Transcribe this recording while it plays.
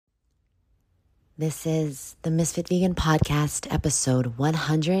This is the Misfit Vegan Podcast, episode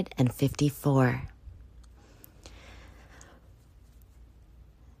 154.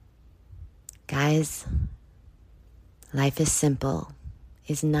 Guys, life is simple.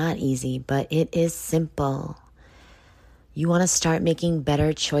 It's not easy, but it is simple. You want to start making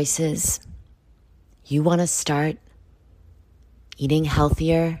better choices. You want to start eating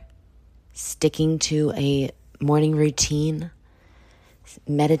healthier, sticking to a morning routine,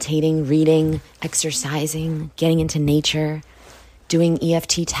 meditating, reading, exercising, getting into nature, doing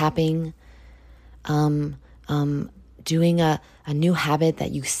EFT tapping, doing a new habit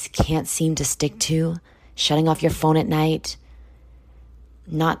that you can't seem to stick to, shutting off your phone at night,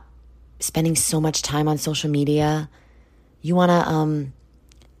 not spending so much time on social media. You want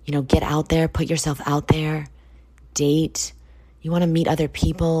to, get out there, put yourself out there, date. You want to meet other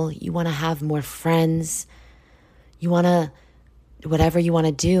people. You want to have more friends. You want to whatever you want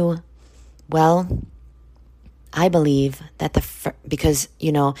to do. Well, I believe that because,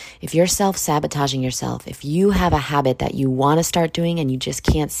 if you're self-sabotaging yourself, if you have a habit that you want to start doing and you just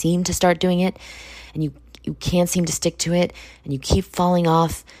can't seem to start doing it, and you can't seem to stick to it, and you keep falling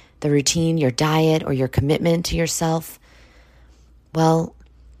off the routine, your diet, or your commitment to yourself, well,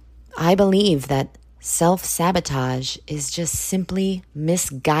 I believe that self-sabotage is just simply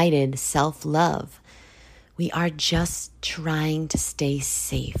misguided self-love. We are just trying to stay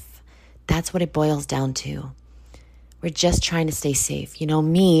safe. That's what it boils down to. We're just trying to stay safe. I'm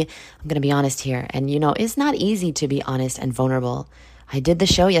going to be honest here. And, it's not easy to be honest and vulnerable. I did the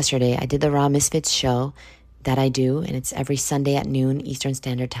show yesterday. I did the Raw Misfits show that I do, and it's every Sunday at noon Eastern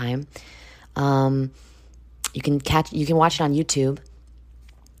Standard Time. You can watch it on YouTube.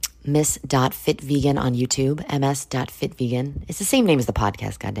 Miss.fitvegan on YouTube, ms.fitvegan. It's the same name as the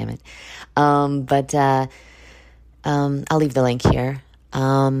podcast, goddammit. I'll leave the link here.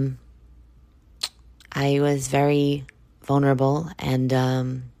 I was very vulnerable and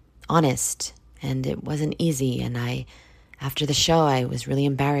honest, and it wasn't easy. And after the show, I was really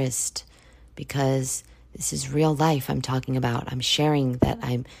embarrassed because this is real life I'm talking about. I'm sharing that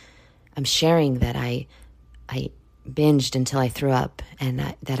I binged until I threw up, and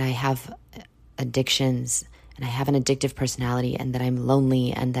that I have addictions, and I have an addictive personality, and that I'm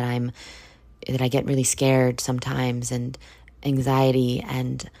lonely, and that I get really scared sometimes, and anxiety,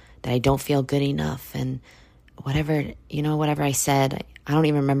 and that I don't feel good enough, and whatever I said. I don't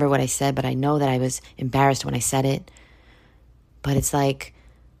even remember what I said, but I know that I was embarrassed when I said it. But it's like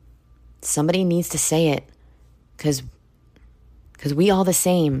somebody needs to say it, because we all the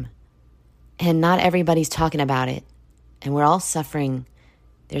same, and not everybody's talking about it. And we're all suffering.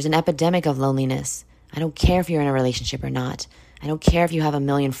 There's an epidemic of loneliness. I don't care if you're in a relationship or not. I don't care if you have 1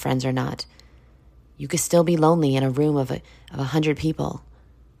 million friends or not. You could still be lonely in a room of 100 people.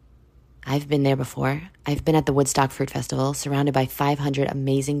 I've been there before. I've been at the Woodstock Fruit Festival, surrounded by 500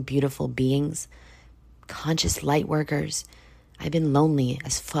 amazing, beautiful beings, conscious light workers. I've been lonely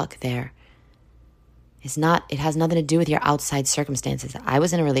as fuck there. It has nothing to do with your outside circumstances. I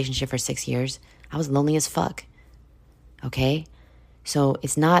was in a relationship for 6 years. I was lonely as fuck. Okay? So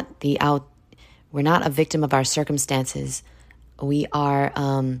it's not we're not a victim of our circumstances. We are,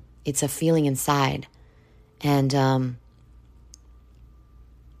 it's a feeling inside. And,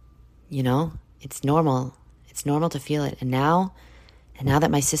 it's normal. It's normal to feel it. And now that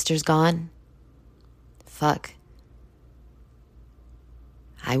my sister's gone, fuck.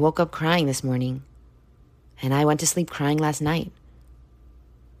 I woke up crying this morning. And I went to sleep crying last night.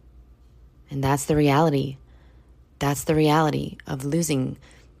 And that's the reality. That's the reality of losing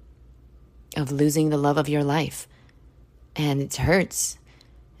the love of your life. And it hurts.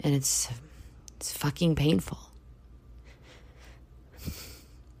 And it's fucking painful.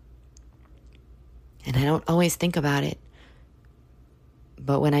 And I don't always think about it.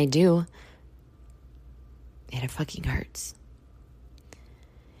 But when I do, it fucking hurts.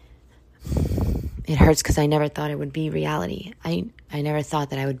 It hurts because I never thought it would be reality. I never thought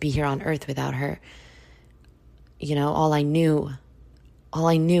that I would be here on earth without her. All I knew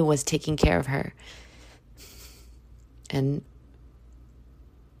was taking care of her. And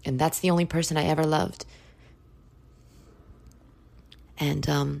that's the only person I ever loved.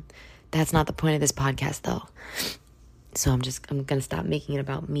 And that's not the point of this podcast, though. So I'm going to stop making it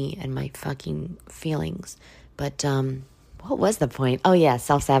about me and my fucking feelings. But what was the point? Oh, yeah,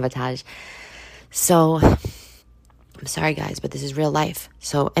 self-sabotage. So I'm sorry, guys, but this is real life.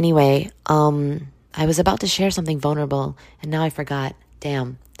 So anyway, I was about to share something vulnerable, and now I forgot.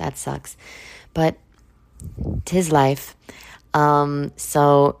 Damn, that sucks. But 'tis life.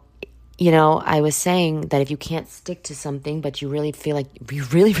 So, I was saying that if you can't stick to something, but you really feel like you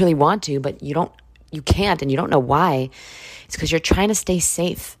really, really want to, but you don't you can't and you don't know why, it's because you're trying to stay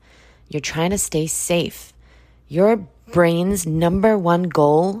safe. You're trying to stay safe. Your brain's number one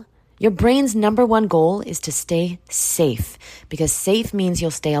goal is to stay safe, because safe means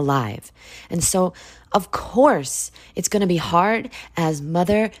you'll stay alive. And so, of course, it's going to be hard as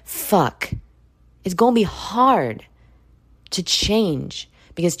motherfuck. It's going to be hard to change,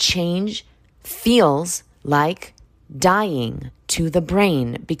 because change feels like dying to the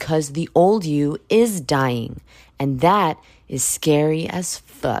brain, because the old you is dying. And that is scary as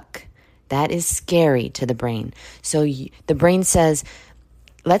fuck. That is scary to the brain. So the brain says,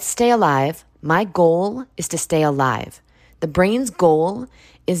 let's stay alive. My goal is to stay alive. The brain's goal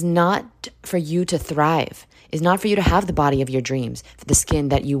is not for you to thrive, is not for you to have the body of your dreams, the skin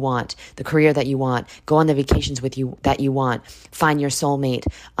that you want, the career that you want, go on the vacations with you that you want, find your soulmate,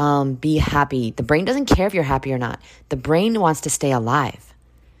 be happy. The brain doesn't care if you're happy or not. The brain wants to stay alive.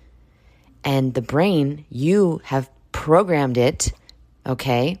 And the brain, you have programmed it,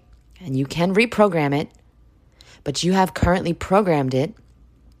 okay? And you can reprogram it, but you have currently programmed it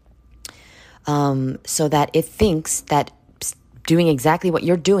so that it thinks that doing exactly what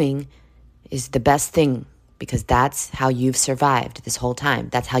you're doing is the best thing, because that's how you've survived this whole time.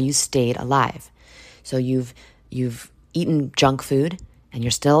 That's how you stayed alive. So you've eaten junk food and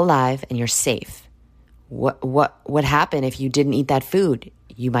you're still alive and you're safe. What would happen if you didn't eat that food?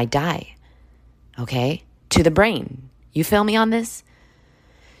 You might die. Okay? To the brain. You feel me on this?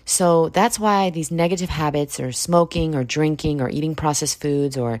 So that's why these negative habits, or smoking or drinking or eating processed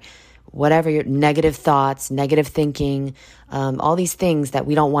foods or whatever, your negative thoughts, negative thinking, all these things that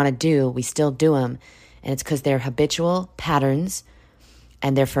we don't want to do, we still do them. And it's because they're habitual patterns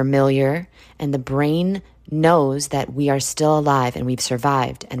and they're familiar, and the brain knows that we are still alive and we've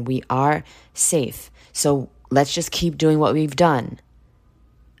survived and we are safe. So let's just keep doing what we've done.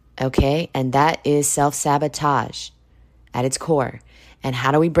 Okay? And that is self-sabotage at its core. And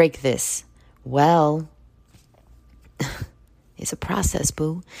how do we break this? Well, it's a process,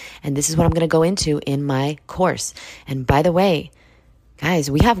 boo. And this is what I'm going to go into in my course. And by the way,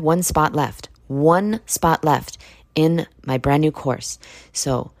 guys, we have one spot left in my brand new course.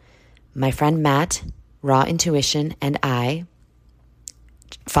 So my friend Matt, Raw Intuition, and I,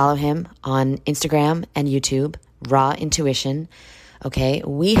 follow him on Instagram and YouTube, Raw Intuition. Okay,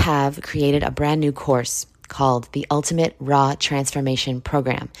 we have created a brand new course called the Ultimate Raw Transformation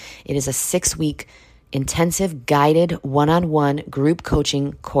Program. It is a 6-week intensive guided one-on-one group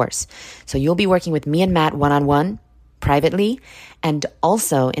coaching course. So you'll be working with me and Matt one-on-one privately and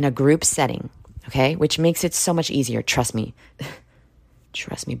also in a group setting, okay? Which makes it so much easier. Trust me.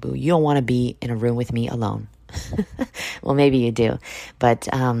 Trust me, boo. You don't want to be in a room with me alone. Well, maybe you do, but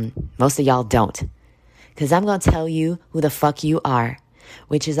most of y'all don't. Because I'm going to tell you who the fuck you are,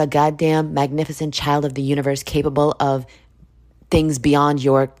 which is a goddamn magnificent child of the universe capable of things beyond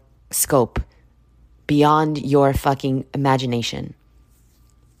your scope, beyond your fucking imagination.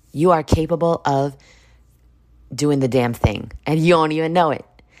 You are capable of doing the damn thing, and you don't even know it.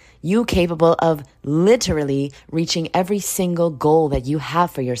 You capable of literally reaching every single goal that you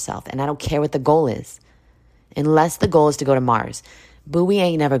have for yourself, and I don't care what the goal is, unless the goal is to go to Mars. Boo, we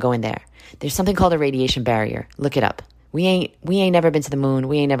ain't never going there. There's something called a radiation barrier. Look it up. We ain't never been to the moon.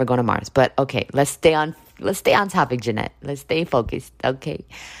 We ain't never going to Mars. But okay, let's stay on topic, Jeanette. Let's stay focused. Okay.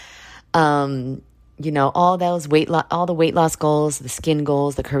 All those all the weight loss goals, the skin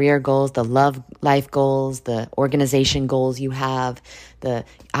goals, the career goals, the love life goals, the organization goals you have, the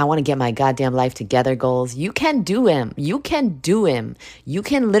I want to get my goddamn life together goals. You can do them. You can do them. You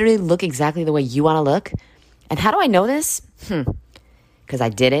can literally look exactly the way you want to look. And how do I know this? Because I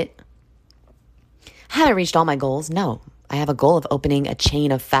did it. I haven't reached all my goals. No, I have a goal of opening a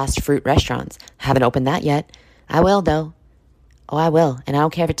chain of fast fruit restaurants. Haven't opened that yet. I will, though. Oh, I will. And I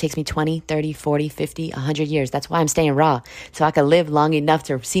don't care if it takes me 20, 30, 40, 50, 100 years. That's why I'm staying raw. So I can live long enough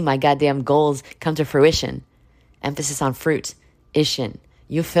to see my goddamn goals come to fruition. Emphasis on fruit-ition.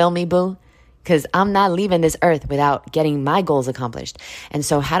 You feel me, boo? Because I'm not leaving this earth without getting my goals accomplished. And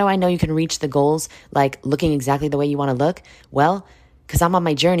so how do I know you can reach the goals like looking exactly the way you want to look? Well, because I'm on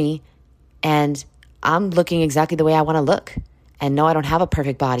my journey and I'm looking exactly the way I want to look. And no, I don't have a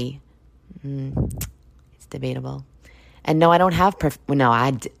perfect body. It's debatable. And no, I don't have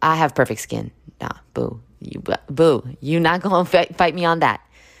I have perfect skin. Nah, boo. You're not going to fight me on that.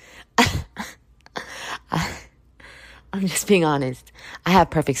 I'm just being honest. I have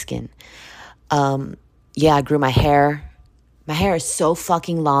perfect skin. I grew my hair. My hair is so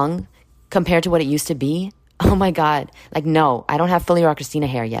fucking long compared to what it used to be. Oh my God. Like, no, I don't have fully raw Christina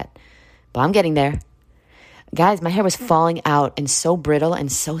hair yet, but I'm getting there. Guys, my hair was falling out and so brittle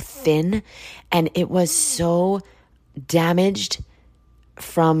and so thin, and it was so damaged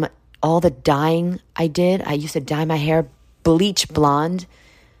from all the dyeing I did. I used to dye my hair bleach blonde,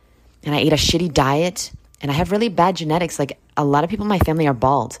 and I ate a shitty diet, and I have really bad genetics. Like, a lot of people in my family are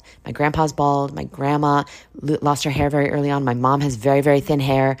bald. My grandpa's bald. My grandma lost her hair very early on. My mom has very, very thin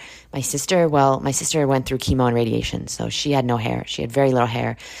hair. My sister went through chemo and radiation, so she had no hair. She had very little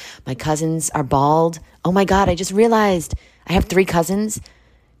hair. My cousins are bald. Oh my God, I just realized I have 3 cousins.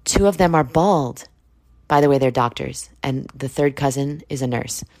 2 of them are bald. By the way, they're doctors, and the 3rd cousin is a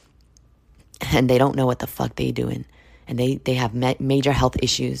nurse. And they don't know what the fuck they doing. And they have major health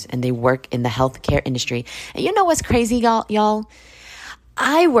issues, and they work in the healthcare industry. And you know what's crazy, y'all?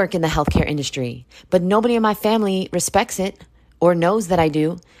 I work in the healthcare industry, but nobody in my family respects it or knows that I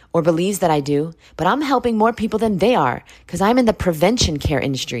do or believes that I do. But I'm helping more people than they are because I'm in the prevention care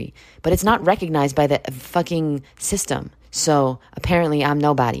industry, but it's not recognized by the fucking system. So apparently I'm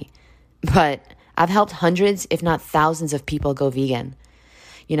nobody. But I've helped hundreds, if not thousands of people go vegan.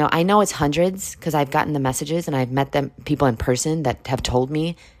 You know, I know it's hundreds because I've gotten the messages and I've met people in person that have told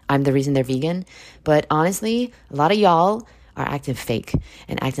me I'm the reason they're vegan. But honestly, a lot of y'all are acting fake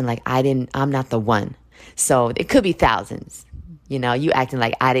and acting like I'm not the one. So it could be thousands. You know, you acting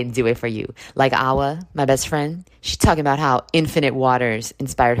like I didn't do it for you. Like Awa, my best friend, she's talking about how Infinite Waters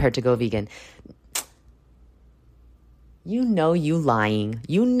inspired her to go vegan. You know you lying.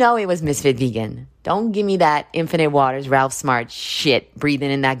 You know it was Misfit Vegan. Don't give me that Infinite Waters, Ralph Smart shit, breathing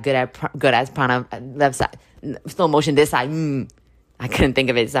in that good ass prana left side, slow motion this side. I couldn't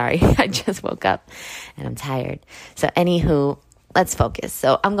think of it, sorry. I just woke up and I'm tired. So anywho, let's focus.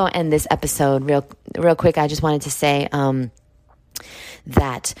 So I'm going to end this episode real quick. I just wanted to say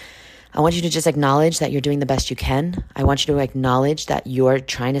that I want you to just acknowledge that you're doing the best you can. I want you to acknowledge that you're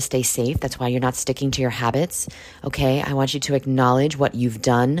trying to stay safe. That's why you're not sticking to your habits. Okay. I want you to acknowledge what you've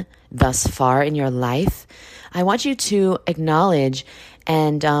done thus far in your life. I want you to acknowledge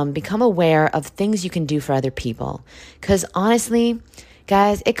and become aware of things you can do for other people. Because honestly,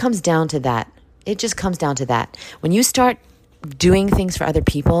 guys, it comes down to that. It just comes down to that. When you start doing things for other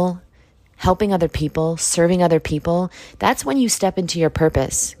people, helping other people, serving other people, that's when you step into your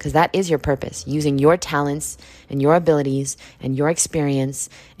purpose, because that is your purpose, using your talents and your abilities and your experience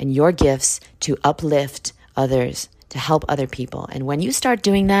and your gifts to uplift others, to help other people. And when you start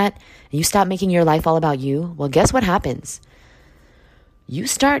doing that, and you stop making your life all about you, well, guess what happens? You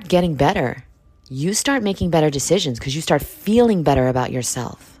start getting better. You start making better decisions because you start feeling better about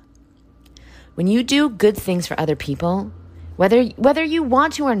yourself. When you do good things for other people, whether you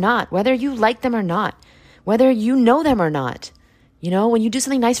want to or not, whether you like them or not, whether you know them or not, you know, when you do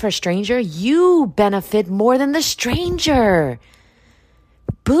something nice for a stranger, you benefit more than the stranger.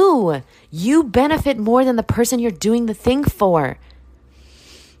 Boo! You benefit more than the person you're doing the thing for.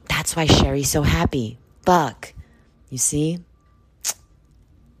 That's why Sherry's so happy. Fuck. You see?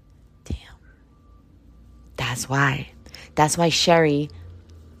 Damn. That's why. That's why Sherry,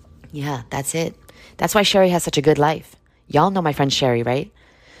 yeah, that's it. That's why Sherry has such a good life. Y'all know my friend Sherry, right?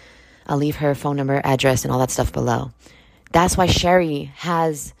 I'll leave her phone number, address, and all that stuff below. That's why Sherry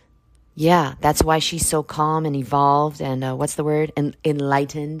has, that's why she's so calm and evolved and what's the word? And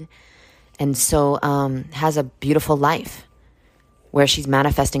enlightened. And so has a beautiful life where she's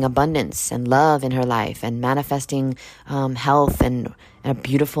manifesting abundance and love in her life and manifesting health and a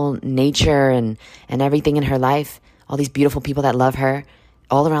beautiful nature and everything in her life. All these beautiful people that love her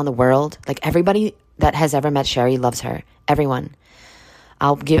all around the world. Like everybody that has ever met Sherry loves her. Everyone.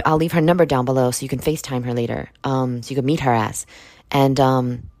 I'll leave her number down below so you can FaceTime her later. So you can meet her ass. And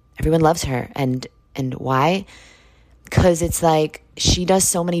everyone loves her. And why? Because it's like she does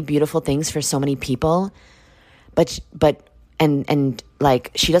so many beautiful things for so many people, but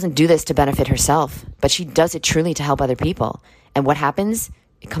like she doesn't do this to benefit herself, but she does it truly to help other people. And what happens?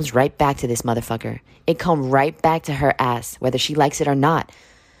 It comes right back to this motherfucker. It comes right back to her ass, whether she likes it or not.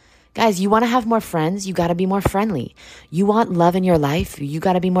 Guys, you want to have more friends? You got to be more friendly. You want love in your life? You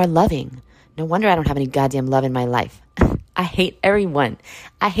got to be more loving. No wonder I don't have any goddamn love in my life. I hate everyone.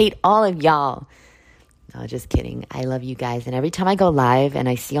 I hate all of y'all. No, just kidding. I love you guys. And every time I go live and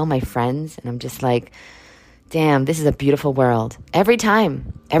I see all my friends and I'm just like, damn, this is a beautiful world. Every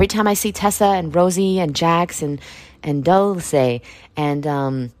time I see Tessa and Rosie and Jax and Dulce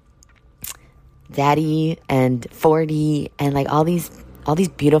and Daddy and 40 and like all these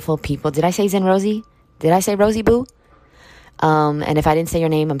beautiful people. Did I say Zen Rosie? Did I say Rosie Boo? And if I didn't say your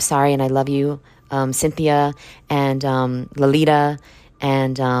name, I'm sorry and I love you. Cynthia and Lolita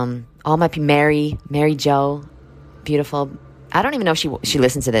and all my Mary Jo, beautiful I don't even know if she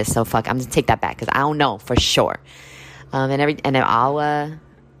listens to this, so fuck, I'm gonna take that back, because I don't know for sure. And Awa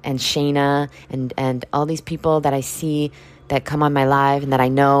and Shayna and all these people that I see that come on my live and that I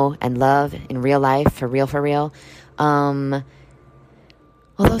know and love in real life, for real.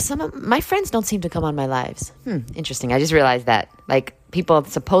 Although some of my friends don't seem to come on my lives. Interesting. I just realized that. Like, people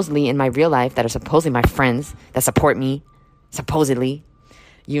supposedly in my real life that are supposedly my friends that support me, supposedly,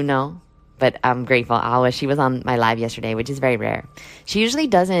 But I'm grateful. Awa, she was on my live yesterday, which is very rare. She usually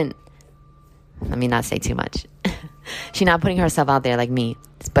doesn't, let me not say too much. She's not putting herself out there like me.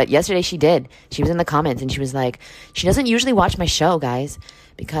 But yesterday she did. She was in the comments and she was like, she doesn't usually watch my show, guys,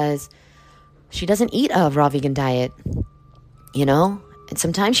 because she doesn't eat a raw vegan diet, And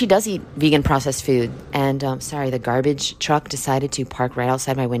sometimes she does eat vegan processed food. And the garbage truck decided to park right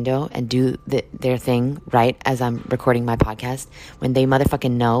outside my window and do their thing right as I'm recording my podcast, when they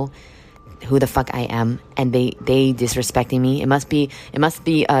motherfucking know who the fuck I am, and they disrespecting me. It must be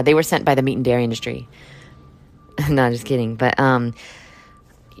they were sent by the meat and dairy industry. No, just kidding. But I'm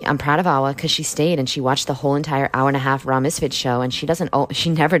proud of Awa because she stayed and she watched the whole entire hour and a half Raw Misfits show, and she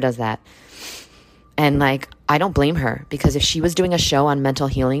never does that. And I don't blame her, because if she was doing a show on mental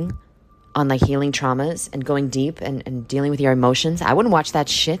healing, on healing traumas and going deep and dealing with your emotions, I wouldn't watch that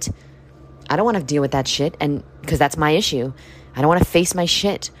shit. I don't want to deal with that shit, and because that's my issue. I don't want to face my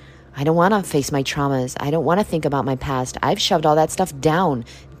shit. I don't want to face my traumas. I don't want to think about my past. I've shoved all that stuff down,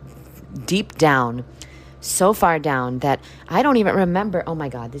 deep down, so far down that I don't even remember. Oh my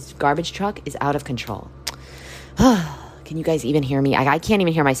God, this garbage truck is out of control. Can you guys even hear me? I can't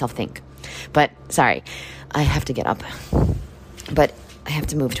even hear myself think. But sorry, I have to get up. But I have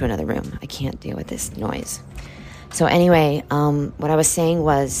to move to another room. I can't deal with this noise. So anyway, what I was saying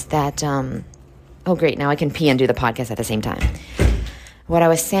was that, oh great, now I can pee and do the podcast at the same time. What I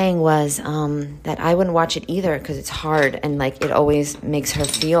was saying was that I wouldn't watch it either, because it's hard and it always makes her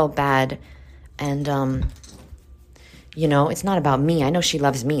feel bad. And, it's not about me. I know she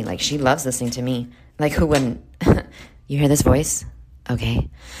loves me. She loves listening to me. Who wouldn't? You hear this voice? Okay.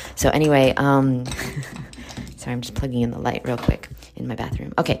 So anyway, sorry, I'm just plugging in the light real quick in my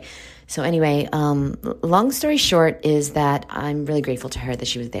bathroom. Okay. So anyway, long story short is that I'm really grateful to her that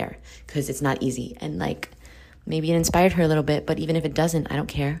she was there, because it's not easy. And maybe it inspired her a little bit, but even if it doesn't, I don't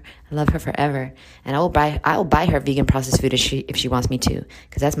care. I love her forever. And I will buy her vegan processed food if she wants me to,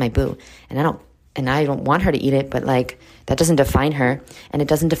 because that's my boo. And I don't want her to eat it, but that doesn't define her, and it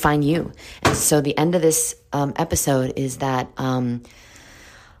doesn't define you. And so the end of this episode is that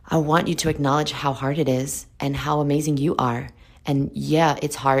I want you to acknowledge how hard it is and how amazing you are. And yeah,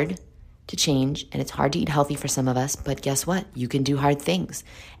 it's hard to change, and it's hard to eat healthy for some of us, but guess what? You can do hard things.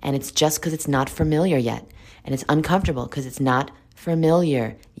 And it's just because it's not familiar yet. And it's uncomfortable because it's not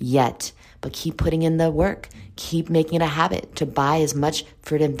familiar yet. But keep putting in the work. Keep making it a habit to buy as much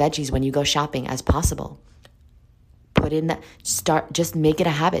fruit and veggies when you go shopping as possible. Just make it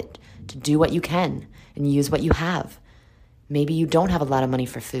a habit to do what you can and use what you have. Maybe you don't have a lot of money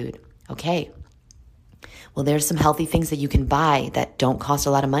for food. Okay. Well, there's some healthy things that you can buy that don't cost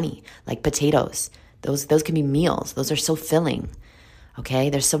a lot of money, like potatoes. Those can be meals. Those are so filling.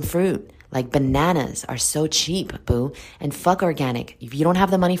 Okay. There's some fruit. Bananas are so cheap, boo. And fuck organic. If you don't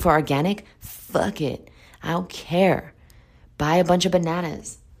have the money for organic, fuck it. I don't care. Buy a bunch of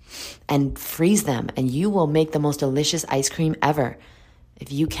bananas and freeze them, and you will make the most delicious ice cream ever.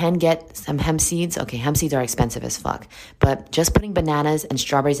 If you can get some hemp seeds, okay, hemp seeds are expensive as fuck, but just putting bananas and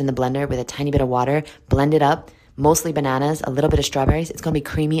strawberries in the blender with a tiny bit of water, blend it up, mostly bananas, a little bit of strawberries, it's going to be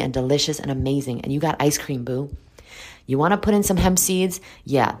creamy and delicious and amazing, and you got ice cream, boo. You want to put in some hemp seeds?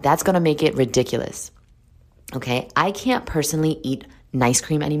 Yeah, that's going to make it ridiculous. Okay, I can't personally eat nice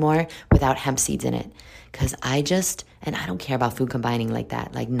cream anymore without hemp seeds in it, because I don't care about food combining like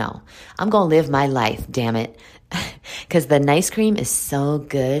that. No, I'm going to live my life, damn it. Because the nice cream is so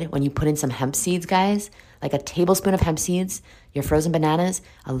good when you put in some hemp seeds, guys. A tablespoon of hemp seeds, your frozen bananas,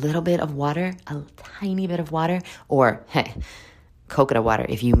 a little bit of water, a tiny bit of water, or coconut water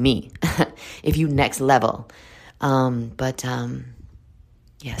if you next level.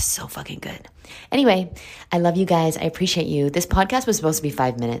 Yeah, so fucking good. Anyway, I love you guys. I appreciate you. This podcast was supposed to be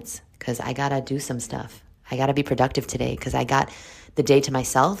 5 minutes because I got to do some stuff. I got to be productive today because I got the day to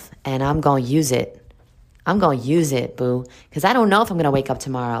myself, and I'm going to use it. I'm going to use it, boo, because I don't know if I'm going to wake up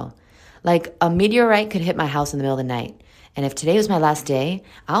tomorrow. A meteorite could hit my house in the middle of the night. And if today was my last day,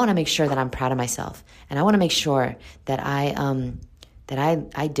 I want to make sure that I'm proud of myself. And I want to make sure that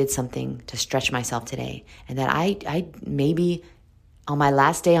I did something to stretch myself today. And that I maybe on my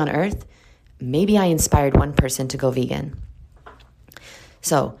last day on earth, maybe I inspired one person to go vegan.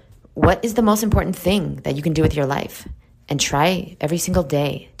 So what is the most important thing that you can do with your life? and try every single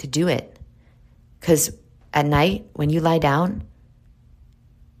day to do it. Because at night, when you lie down,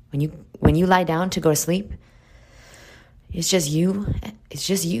 when you lie down to go to sleep, it's just you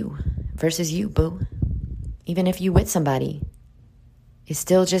versus you, boo. Even if you with somebody, it's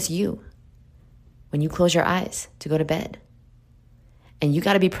still just you when you close your eyes to go to bed. And you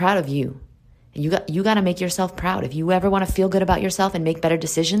got to be proud of you. And you got to make yourself proud. If you ever want to feel good about yourself and make better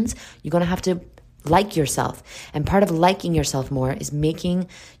decisions, you're going to have to like yourself. And part of liking yourself more is making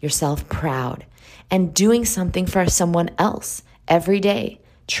yourself proud and doing something for someone else every day.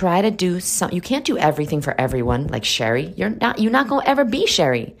 Try to do something. You can't do everything for everyone like Sherry. You're not going to ever be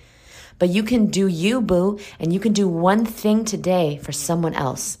Sherry. But you can do you, boo, and you can do one thing today for someone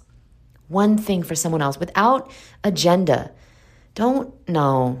else. One thing for someone else without agenda. Don't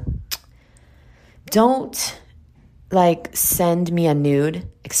send me a nude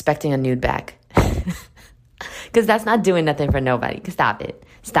expecting a nude back. Because that's not doing nothing for nobody. Stop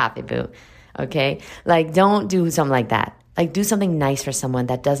it, boo. Okay? Don't do something like that. Do something nice for someone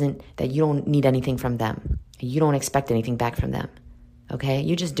that you don't need anything from them. You don't expect anything back from them. Okay?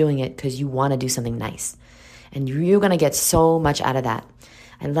 You're just doing it because you want to do something nice. And you're going to get so much out of that.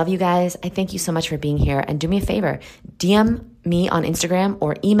 I love you guys. I thank you so much for being here. And do me a favor, DM me on Instagram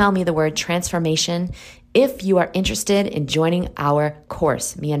or email me the word transformation if you are interested in joining our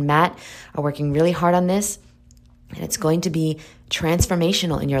course. Me and Matt are working really hard on this, and it's going to be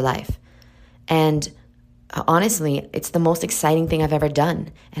transformational in your life. And honestly, it's the most exciting thing I've ever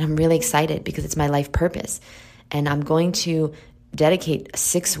done. And I'm really excited because it's my life purpose. And I'm going to dedicate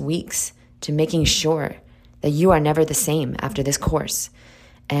 6 weeks to making sure that you are never the same after this course.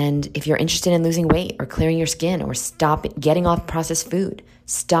 And if you're interested in losing weight or clearing your skin or stop getting off processed food,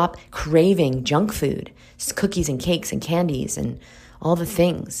 stop craving junk food, cookies and cakes and candies and all the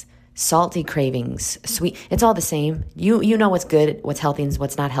things, salty cravings, sweet, it's all the same. You know what's good, what's healthy, and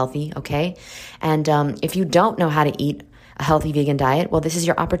what's not healthy, okay? And if you don't know how to eat a healthy vegan diet, well, this is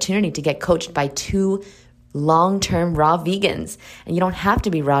your opportunity to get coached by 2 long-term raw vegans. And you don't have to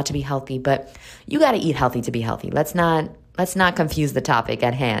be raw to be healthy, but you got to eat healthy to be healthy. Let's not confuse the topic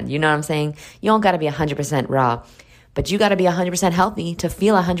at hand. You know what I'm saying? You don't got to be 100% raw, but you got to be 100% healthy to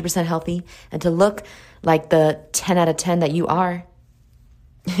feel 100% healthy and to look like the 10 out of 10 that you are.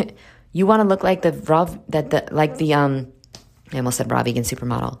 You want to look like I almost said raw vegan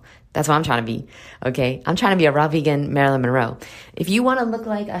supermodel. That's what I'm trying to be. Okay. I'm trying to be a raw vegan Marilyn Monroe. If you want to look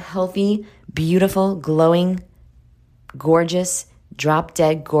like a healthy, beautiful, glowing, gorgeous, drop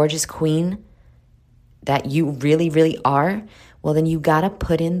dead, gorgeous queen that you really, really are, well, then you got to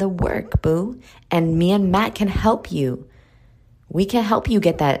put in the work, boo. And me and Matt can help you. We can help you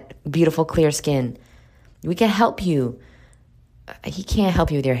get that beautiful, clear skin. We can help you. He can't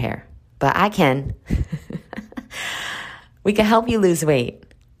help you with your hair, but I can. We can help you lose weight.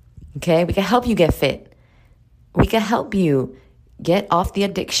 Okay? We can help you get fit. We can help you get off the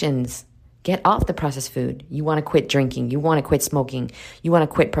addictions. Get off the processed food. You want to quit drinking. You want to quit smoking. You want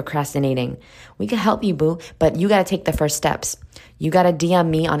to quit procrastinating. We can help you, boo, but you got to take the first steps. You got to DM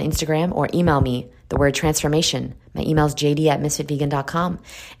me on Instagram or email me the word transformation. My email is jd@misfitvegan.com,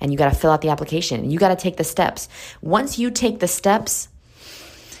 and you got to fill out the application. You got to take the steps. Once you take the steps,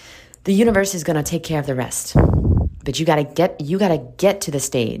 the universe is going to take care of the rest. But you got to get to the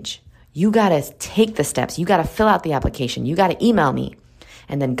stage. You got to take the steps. You got to fill out the application. You got to email me.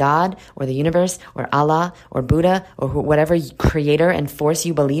 And then God or the universe or Allah or Buddha or whatever creator and force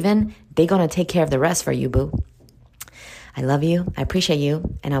you believe in, they're going to take care of the rest for you, boo. I love you. I appreciate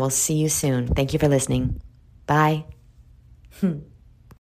you. And I will see you soon. Thank you for listening. Bye.